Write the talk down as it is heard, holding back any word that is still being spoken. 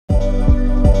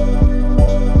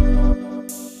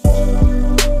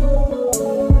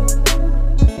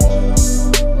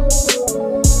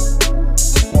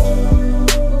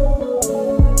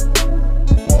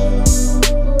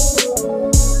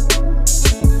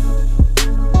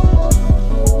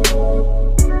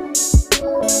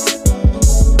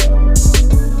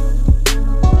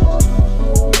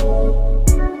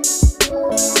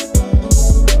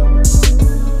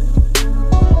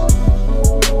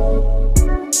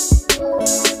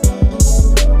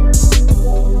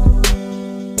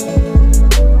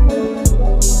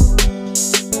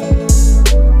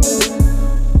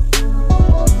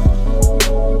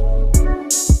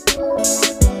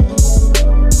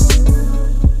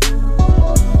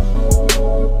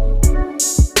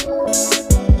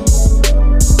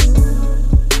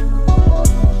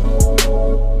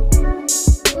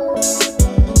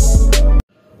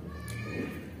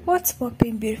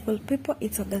beautiful people,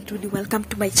 it's Tollad. Welcome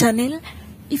to my channel.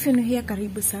 If you're new here,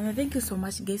 karibu sana. Thank you so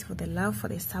much guys for the love, for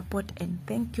the support, and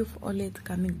thank you for always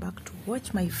coming back to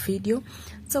watch my video.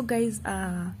 So guys,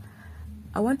 I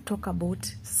want to talk about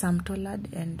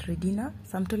Tollad and Redina.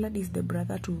 Tollad is the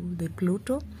brother to the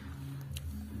Pluto,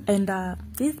 and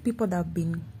these people that have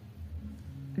been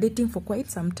dating for quite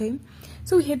some time.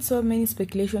 So we had so many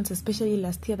speculations, especially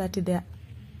last year, that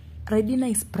Redina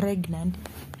is pregnant.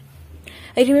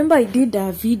 I remember I did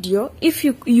a video. If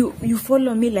you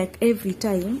follow me like every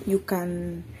time, you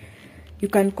can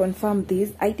confirm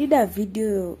this. I did a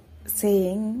video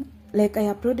saying, like,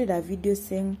 I uploaded a video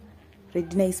saying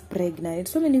Redina is pregnant. And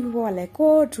so many people were like,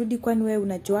 oh, Trudy, kwani wewe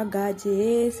unajuaga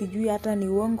aje, sijui hata ni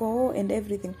uongo and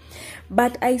everything.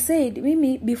 But I said,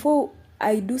 Mimi, before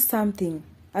I do something,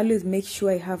 I always make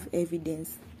sure I have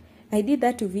evidence. I did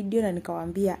that video and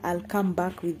nikawambia I'll come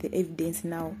back with the evidence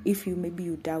now if maybe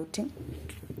you doubting.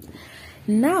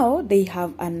 Now they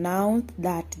have announced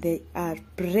that they are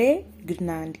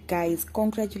pregnant, guys.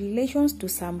 Congratulations to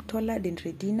Tollad and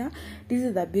Redina. This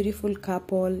is a beautiful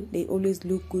couple. They always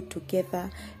look good together,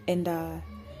 and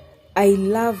I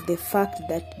love the fact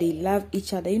that they love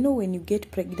each other. You know, when you get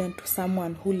pregnant to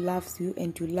someone who loves you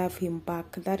and you love him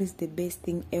back, that is the best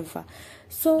thing ever.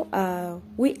 So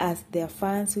we as their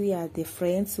fans, we as their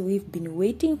friends, we've been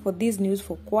waiting for this news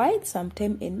for quite some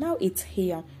time, and now it's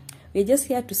here. We're just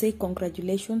here to say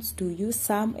congratulations to you,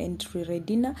 Sam and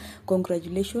Redina.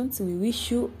 Congratulations. We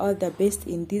wish you all the best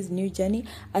in this new journey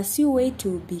as you wait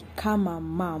to become a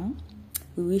mom.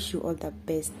 We wish you all the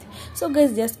best. So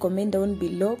guys, just comment down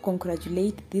below,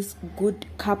 congratulate this good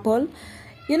couple.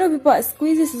 You know, people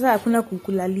squeeze sasa hakuna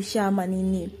kukulalisha ama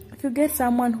nini. If you get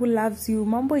someone who loves you,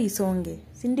 mambo isonge,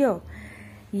 sindio?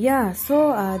 Yeah,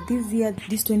 so this year,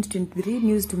 this 2023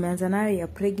 news tumeanza nayo ya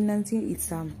pregnancy.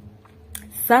 It's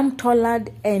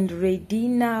Tollad and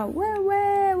Redina.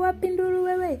 Wewe wapinduru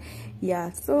wewe.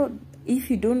 Yeah, so if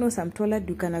you don't know Tollad,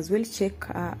 you can as well check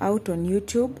out on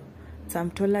YouTube.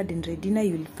 Tollad and Redina,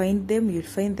 you'll find them, you'll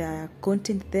find their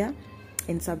content there,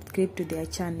 and subscribe to their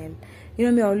channel. You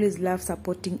know me, I always love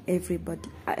supporting everybody.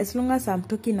 As long as I'm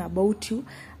talking about you,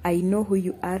 I know who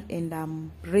you are and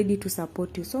I'm ready to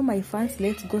support you. So my fans,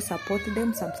 let's go support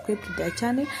them, subscribe to their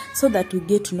channel so that we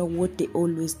get to know what they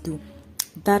always do.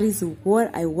 That is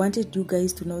what I wanted you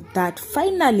guys to know, that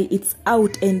finally it's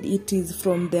out and it is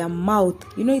from their mouth.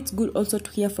 You know, it's good also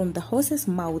to hear from the horse's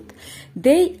mouth.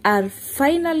 They are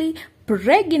finally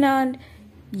pregnant.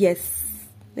 Yes,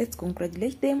 let's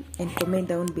congratulate them and comment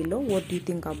down below what do you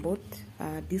think about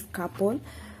this couple.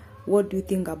 What do you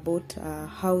think about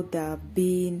how they've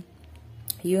been,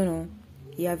 you know,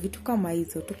 yeah, vitu kama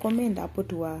hizo. To comment hapo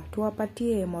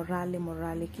tuwapatie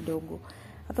morale kidogo.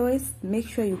 Otherwise, make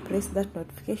sure you press that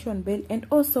notification bell. And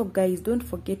also guys, don't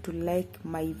forget to like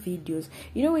my videos.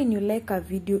 You know, when you like a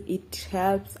video, it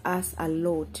helps us a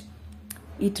lot.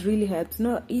 It really helps.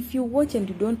 No, if you watch and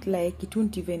you don't like, it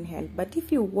won't even help. But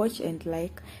if you watch and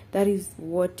like, that is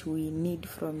what we need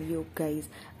from you guys.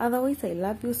 Otherwise, I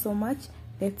love you so much.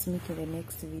 Let's meet in the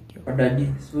next video.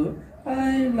 Daddy, so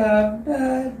I love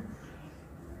Dad.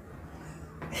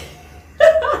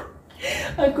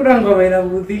 Aku ngomong na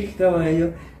buti kama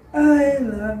hiyo. I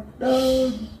love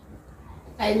Dad.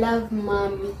 I love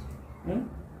Mommy.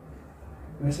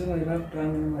 Mesmo I love Dad,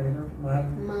 I love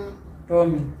Mom. Mom.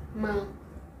 Tommy. Mom.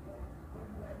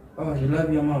 Oh, you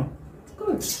love your mom.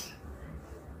 Good.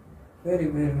 Very,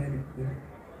 very, very good.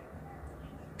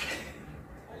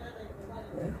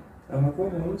 I'm a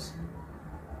co-host.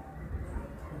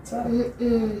 What's up? Hey,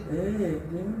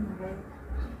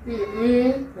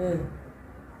 hey.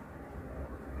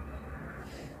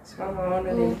 Simama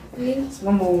only.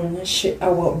 Simama uonyeshe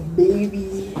our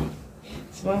baby.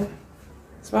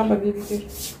 Simama baby.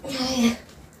 Haya.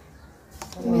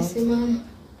 Umesimama.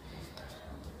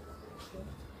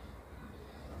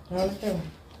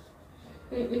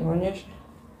 Uonyeshe.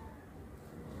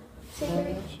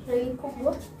 Nani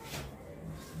kubwa?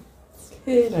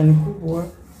 Nani kubwa?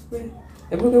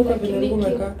 Hebu geuka vile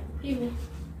umekaa. Hivi.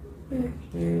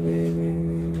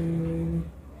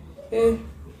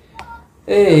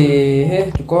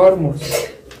 Tukormos.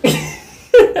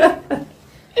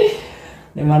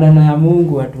 Ni maneno ya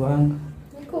Mungu watu wangu.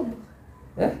 Ni kubwa.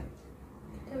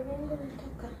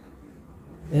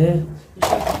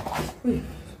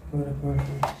 Pole.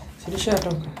 Silisha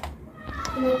toka.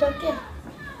 Imetokea?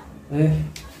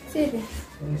 Sisi.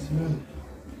 Yes,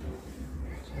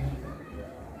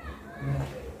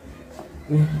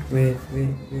 wait.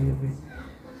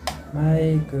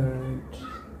 My God.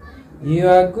 You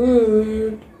are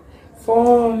good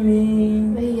for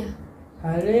me. Haya.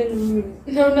 Hallelujah.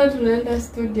 Naona tunaenda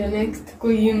studio next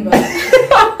kuimba.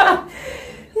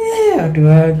 Yeah, watu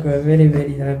wako are very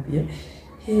very happy.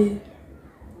 Hey.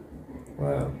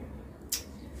 Wow.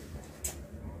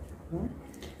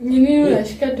 Nini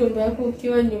unashika tumbo yako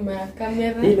ukiwa nyuma ya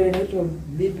kamera? Ile inaitwa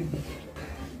baby.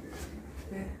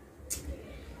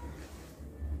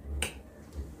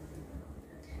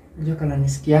 Ndio kana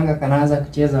nisikianga kanaanza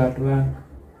kucheza watu wangu.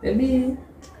 Baby.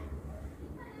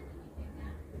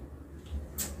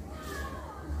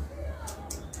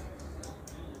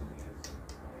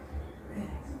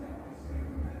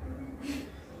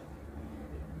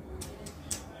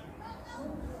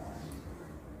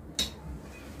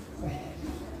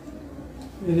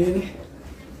 Nini?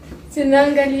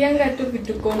 Sinaangalianga tu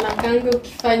vitu kona kanga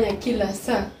ukifanya kila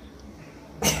saa.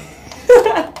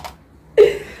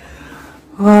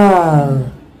 Wow.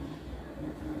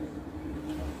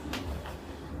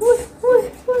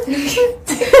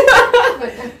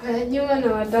 Matako ya nyuma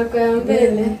na matako ya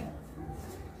mbele.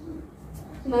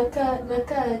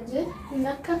 Nakaaje?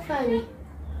 Nakaa funny.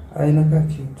 Inakaa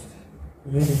cute.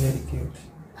 Very very cute.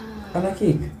 Ana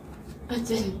kick.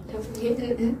 Acha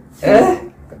nitafutie.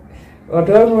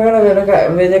 Watu wangu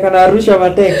wenye kana arusha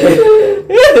mateke.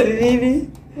 Nini?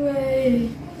 Wewe.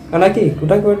 Ana kick,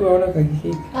 utaki watu waone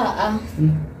kakiki.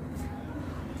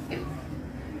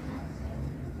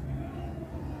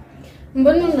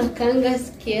 Mbona unakanga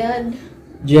scared?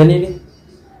 Jua nini?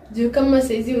 Juu kama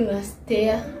saizi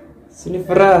unastare. Sini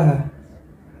furaha.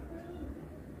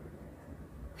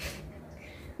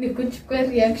 Nikuchukua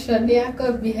reaction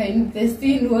yako behind the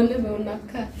scene uone vile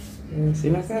unakaa.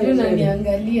 Sina kaa.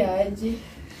 Unaniangalia aje?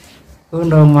 Huyu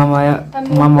ndo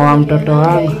mama wa mtoto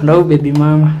wangu. Ndo baby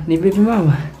mama. Ni baby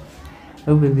mama.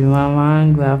 Ndo baby mama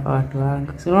wangu hapa watu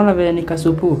wangu. Si unaona vile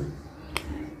nikasupu?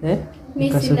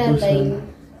 Mimi sina line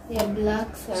ya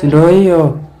black sana. Si ndo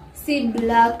hiyo? Si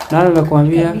black. Nani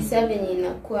nakwambia? Kabisa venye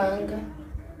inakuanga.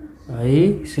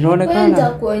 Ai, si inaonekana. Kwanza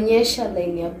kuonyesha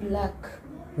line ya black.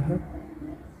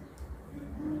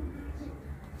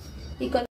 Iko